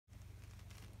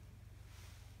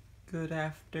Good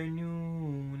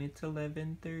afternoon. It's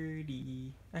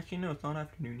 11:30. Actually, no, it's not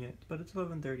afternoon yet, but it's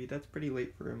 11:30. That's pretty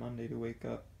late for a Monday to wake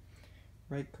up.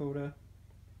 Right, Coda?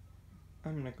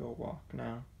 I'm gonna go walk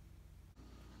now.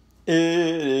 It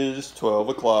is 12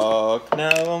 o'clock.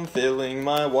 Now I'm filling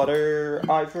my water.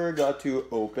 I forgot to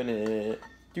open it.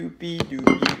 Doopy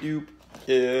doopy doop.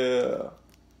 Yeah.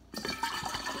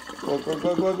 Glug glug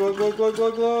glug glug glug glug glug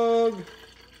glug glug.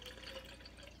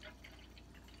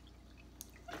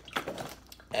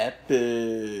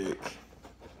 Epic.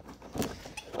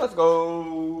 Let's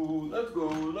go. Let's go.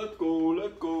 Let's go.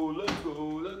 Let's go. Let's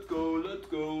go. Let's go. Let's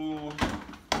go.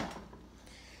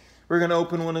 We're gonna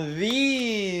open one of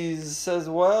these as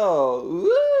well.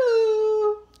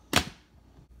 Woo!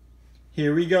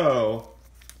 Here we go.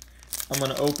 I'm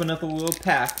gonna open up a little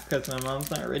pack because my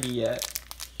mom's not ready yet.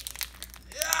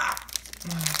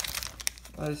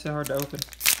 Why is it so hard to open?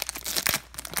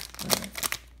 Alright.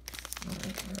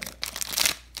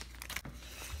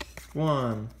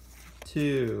 1,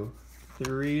 2,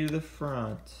 3 to the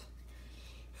front.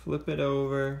 Flip it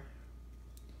over.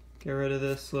 Get rid of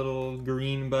this little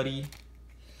green buddy.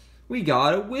 We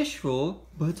got a Wishful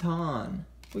Baton.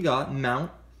 We got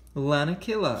Mount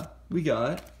Lanakila. We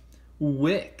got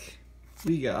Wick.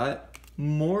 We got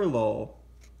Morlul.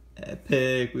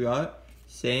 Epic. We got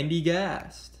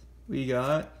Sandygast. We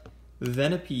got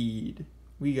Venipede.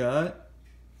 We got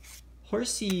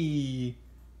Horsey.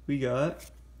 We got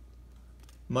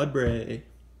Mudbray.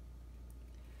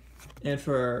 And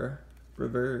for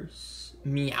reverse,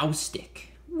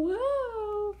 Meowstic.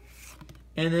 Whoa!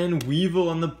 And then Weevil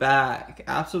on the back.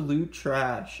 Absolute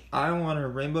trash. I want a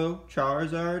Rainbow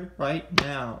Charizard right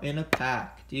now in a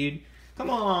pack, dude. Come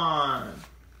on!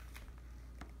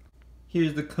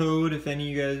 Here's the code if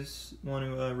any of you guys want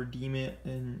to redeem it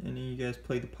and any of you guys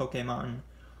play the Pokemon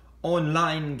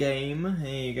online game. There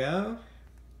you go.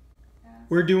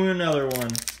 We're doing another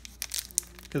one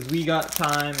because we got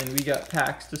time and we got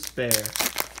packs to spare.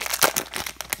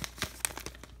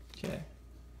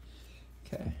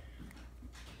 Okay.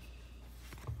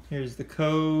 Here's the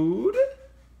code.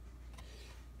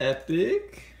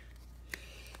 Epic.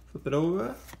 Flip it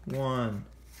over. 1,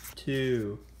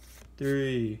 2,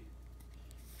 3.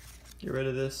 Get rid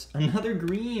of this. Another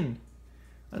green.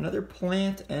 Another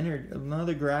plant energy.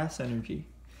 Another grass energy.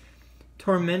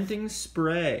 Tormenting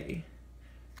Spray.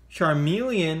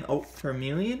 Charmeleon. Oh,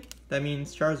 Charmeleon? That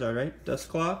means Charizard, right?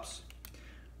 Dusclops.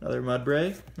 Another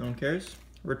Mudbray. No one cares.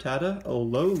 Rattata.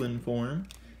 Alolan form.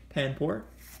 Panpour.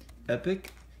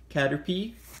 Epic.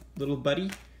 Caterpie. Little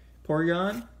buddy.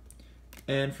 Porygon.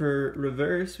 And for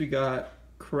reverse, we got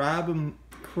Crabominable.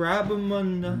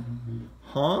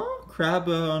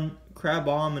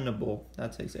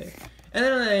 That's how you say it. And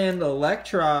then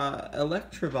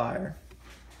Electivire.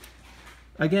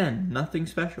 Again, nothing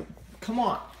special. Come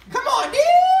on, dude!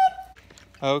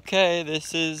 Okay,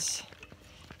 this is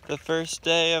the first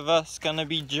day of us gonna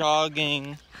be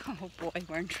jogging. Oh boy,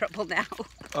 we're in trouble now.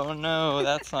 Oh no,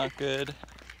 that's not good.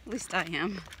 At least I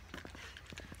am.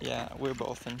 Yeah, we're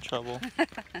both in trouble.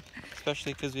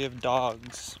 Especially because we have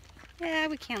dogs. Yeah,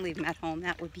 we can't leave them at home.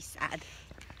 That would be sad.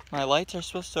 My lights are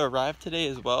supposed to arrive today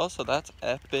as well, so that's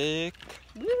epic.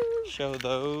 Woo! Show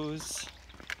those.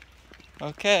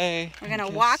 Okay. We're gonna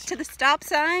walk to the stop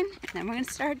sign, and then we're gonna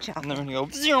start jogging. And then we're gonna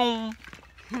go zoom.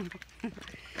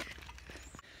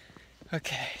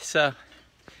 Okay, so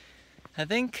I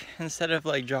think instead of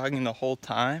like jogging the whole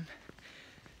time,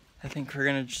 I think we're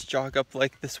gonna just jog up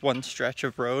like this one stretch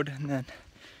of road, and then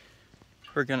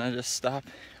we're gonna just stop,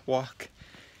 walk,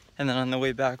 and then on the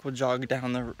way back we'll jog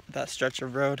down that stretch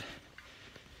of road.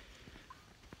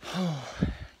 Oh,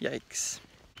 yikes.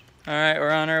 Alright, we're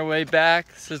on our way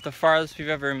back. This is the farthest we've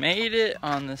ever made it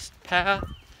on this path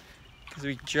because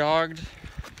we jogged.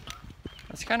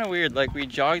 It's kind of weird, like we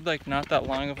jogged like not that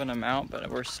long of an amount, but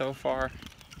we're so far.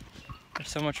 We're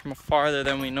so much more farther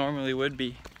than we normally would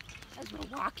be. Because we're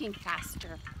walking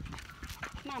faster.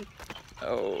 Come on.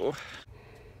 Oh.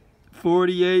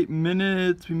 48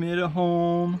 minutes, we made it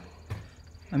home.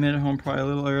 I made it home probably a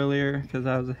little earlier because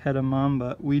I was ahead of Mom,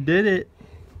 but we did it.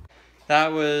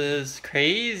 That was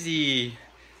crazy.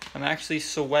 I'm actually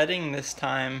sweating this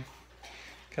time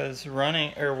because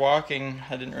running or walking,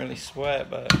 I didn't really sweat,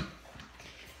 but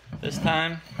this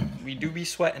time we do be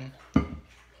sweating.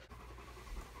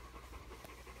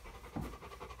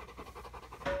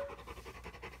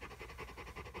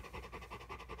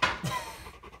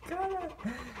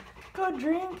 Go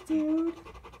drink, dude.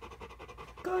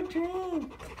 Go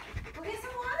drink. Go get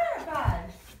some water,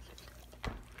 bud.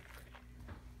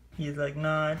 He's like,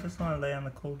 nah, I just want to lay on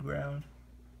the cold ground.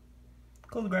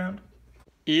 Cold ground.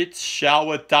 It's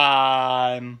shower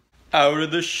time. Out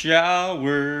of the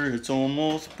shower, it's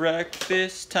almost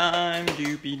breakfast time,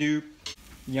 doopy doop.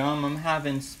 Yum, I'm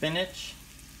having spinach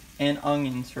and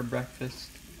onions for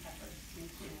breakfast.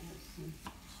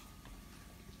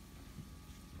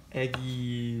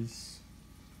 Eggies.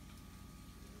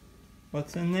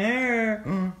 What's in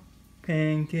there?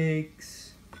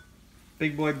 Pancakes.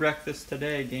 Big boy breakfast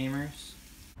today, gamers.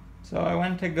 So I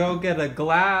went to go get a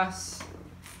glass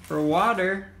for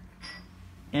water,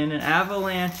 and an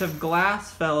avalanche of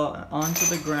glass fell onto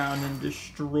the ground and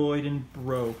destroyed and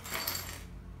broke.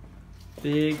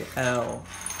 Big L.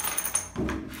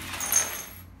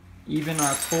 Even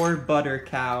our poor butter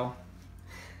cow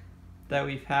that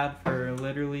we've had for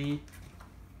literally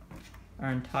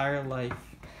our entire life.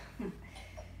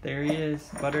 There he is.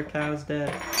 Butter cow's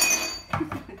dead.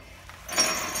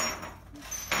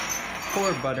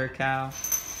 Poor butter cow.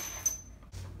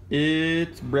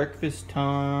 It's breakfast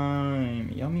time.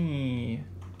 Yummy.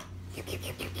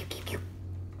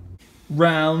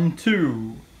 Round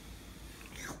 2.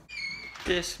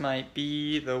 This might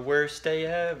be the worst day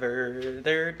ever.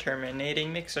 They're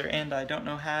terminating Mixer and I don't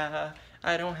know how.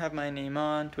 I don't have my name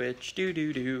on Twitch. Do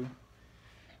do do.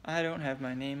 I don't have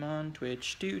my name on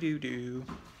Twitch. Do do do.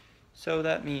 So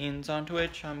that means on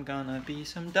Twitch I'm gonna be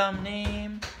some dumb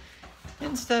name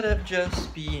instead of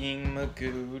just being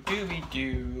Magoo. Dooby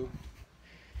doo.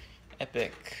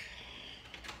 Epic.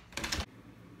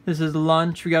 This is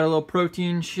lunch. We got a little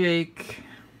protein shake.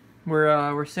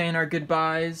 We're saying our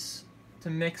goodbyes to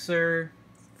Mixer.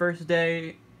 First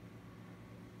day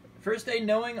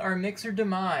knowing our Mixer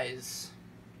demise.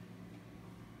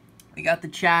 We got the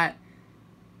chat.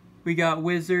 We got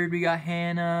Wizard, we got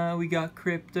Hannah, we got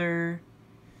Cryptor.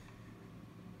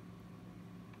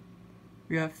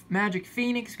 We got Magic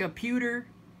Phoenix, we got Pewter,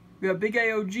 we got Big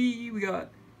AOG, we got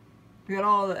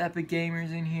all the epic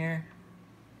gamers in here.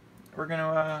 We're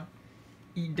gonna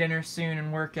eat dinner soon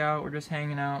and work out. We're just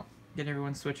hanging out, get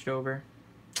everyone switched over.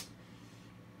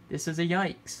 This is a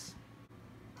yikes.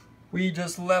 We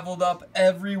just leveled up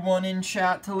everyone in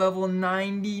chat to level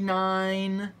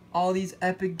 99. All these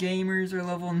epic gamers are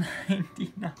level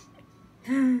 99.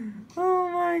 Oh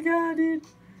my god, dude.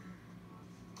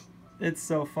 It's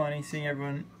so funny seeing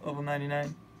everyone level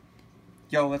 99.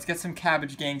 Yo, let's get some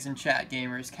cabbage gangs in chat,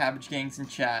 gamers. Cabbage gangs in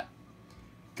chat.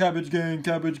 Cabbage gang,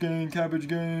 cabbage gang, cabbage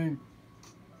gang.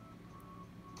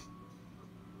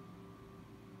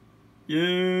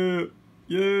 Yeah,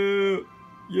 yeah,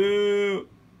 yeah.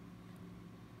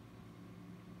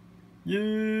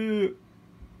 Yeah.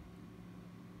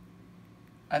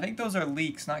 I think those are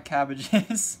leeks, not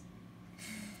cabbages.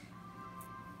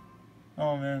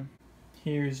 Oh man.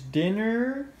 Here's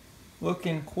dinner.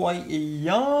 Looking quite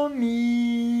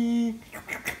yummy.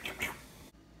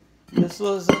 This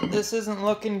isn't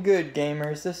looking good,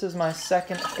 gamers. This is my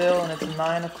second fill and it's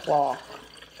 9 o'clock.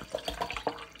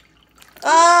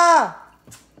 Ah!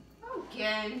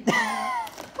 Again.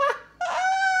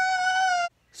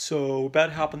 So, about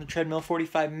to hop on the treadmill,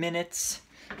 45 minutes.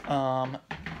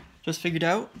 Just figured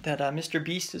out that Mr.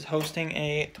 Beast is hosting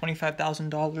a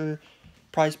 $25,000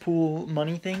 prize pool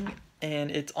money thing, and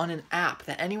it's on an app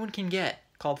that anyone can get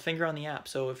called Finger on the App.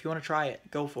 So if you want to try it,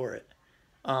 go for it.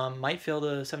 Might fail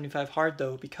the 75 hard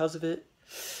though because of it.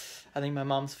 I think my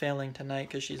mom's failing tonight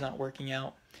because she's not working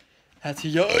out. That's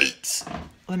yikes.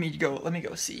 Let me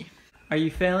go see. Are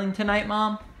you failing tonight,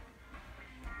 Mom?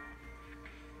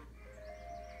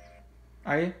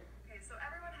 Are you?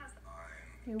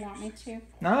 You want me to?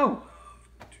 No.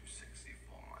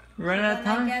 We're running out of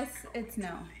time. I guess it's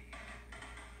no.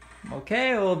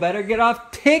 Okay, well, better get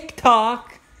off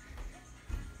TikTok.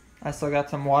 I still got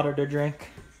some water to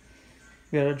drink.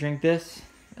 We gotta drink this,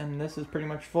 and this is pretty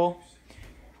much full.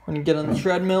 We're gonna get on the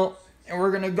treadmill, and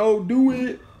we're gonna go do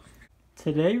it.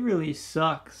 Today really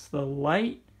sucks. The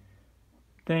light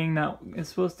thing that is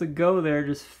supposed to go there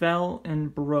just fell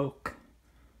and broke.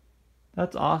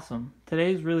 That's awesome.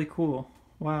 Today's really cool.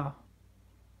 Wow.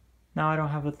 Now I don't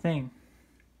have a thing.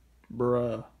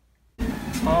 Bruh.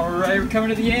 Alright, we're coming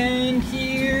to the end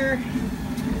here.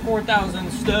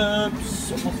 4,000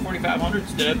 steps. Almost 4,500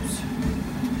 steps.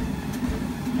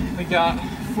 We got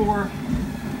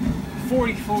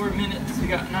 44 minutes. We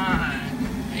got 9,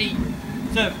 8,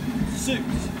 7, 6,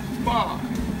 5,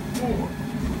 4,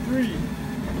 3,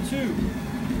 2,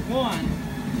 1.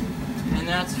 And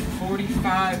that's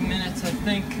 45 minutes, I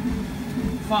think.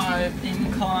 5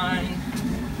 incline,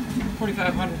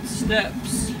 4,500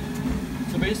 steps.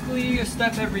 So basically a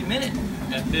step every minute.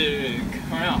 Epic.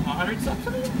 Or no, 100 steps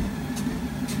a minute?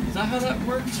 Is that how that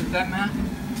works? Is that math?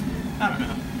 I don't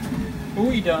know. But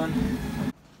we done.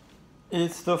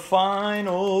 It's the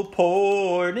final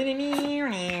pour. It's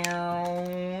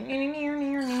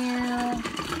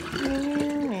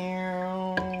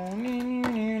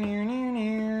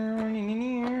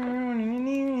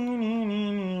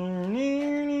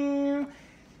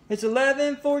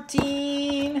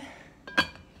 11:14.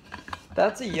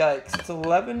 That's a yikes. It's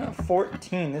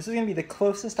 11:14. This is gonna be the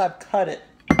closest I've cut it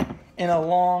in a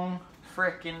long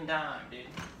frickin' time, dude.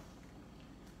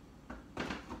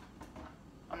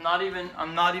 I'm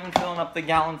not even filling up the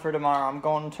gallon for tomorrow. I'm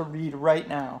going to read right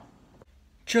now.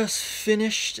 Just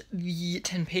finished the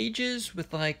 10 pages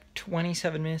with like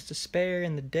 27 minutes to spare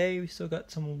in the day. We still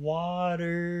got some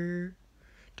water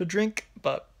to drink,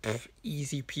 but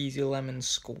easy peasy lemon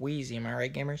squeezy, am I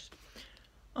right, gamers?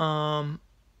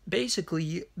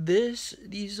 Basically, these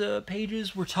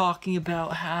pages were talking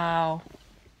about how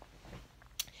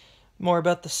more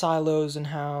about the silos and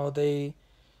how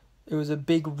it was a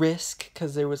big risk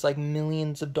because there was like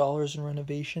millions of dollars in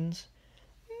renovations.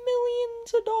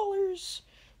 Millions of dollars.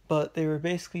 But they were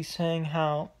basically saying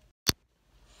how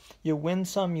you win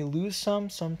some, you lose some.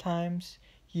 Sometimes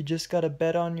you just gotta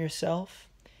bet on yourself.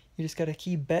 You just gotta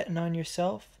keep betting on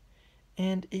yourself.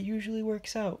 And it usually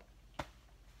works out.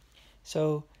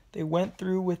 So they went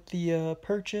through with the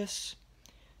purchase.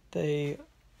 They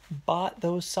bought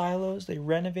those silos. They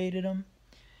renovated them.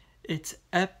 It's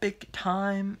epic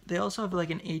time. They also have like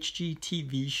an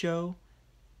HGTV show,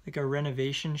 like a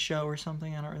renovation show or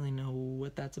something. I don't really know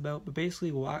what that's about, but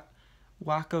basically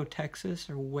Waco, Texas,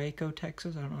 or Waco,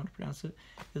 Texas, I don't know how to pronounce it,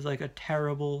 is like a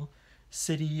terrible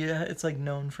city. Yeah, it's like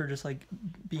known for just like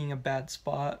being a bad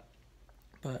spot,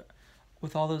 but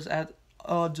with all those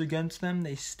odds against them,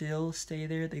 they still stay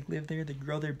there, they live there, they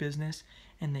grow their business,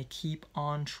 and they keep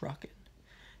on trucking.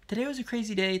 Today was a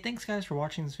crazy day. Thanks guys for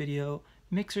watching this video.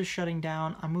 Mixer's shutting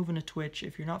down. I'm moving to Twitch.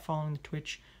 If you're not following the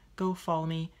Twitch, go follow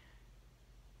me.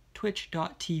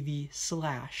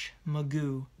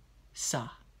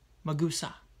 Twitch.tv/Magoosa.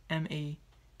 Magoosa.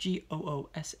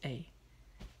 Magoosa.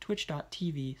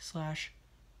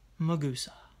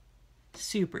 Twitch.tv/Magoosa.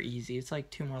 Super easy. It's like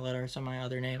 2 more letters on my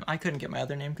other name. I couldn't get my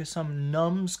other name because some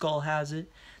numbskull has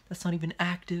it. That's not even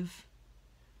active.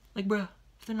 Like, bruh,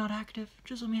 if they're not active,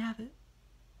 just let me have it.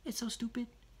 It's so stupid.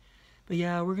 But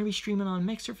yeah, we're going to be streaming on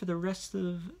Mixer for the rest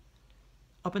of,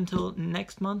 up until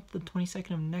next month, the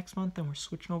 22nd of next month, and we're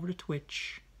switching over to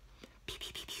Twitch. Pew,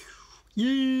 pew, pew, pew.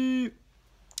 Yeah!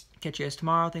 Catch you guys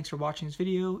tomorrow. Thanks for watching this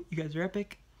video. You guys are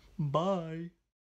epic. Bye.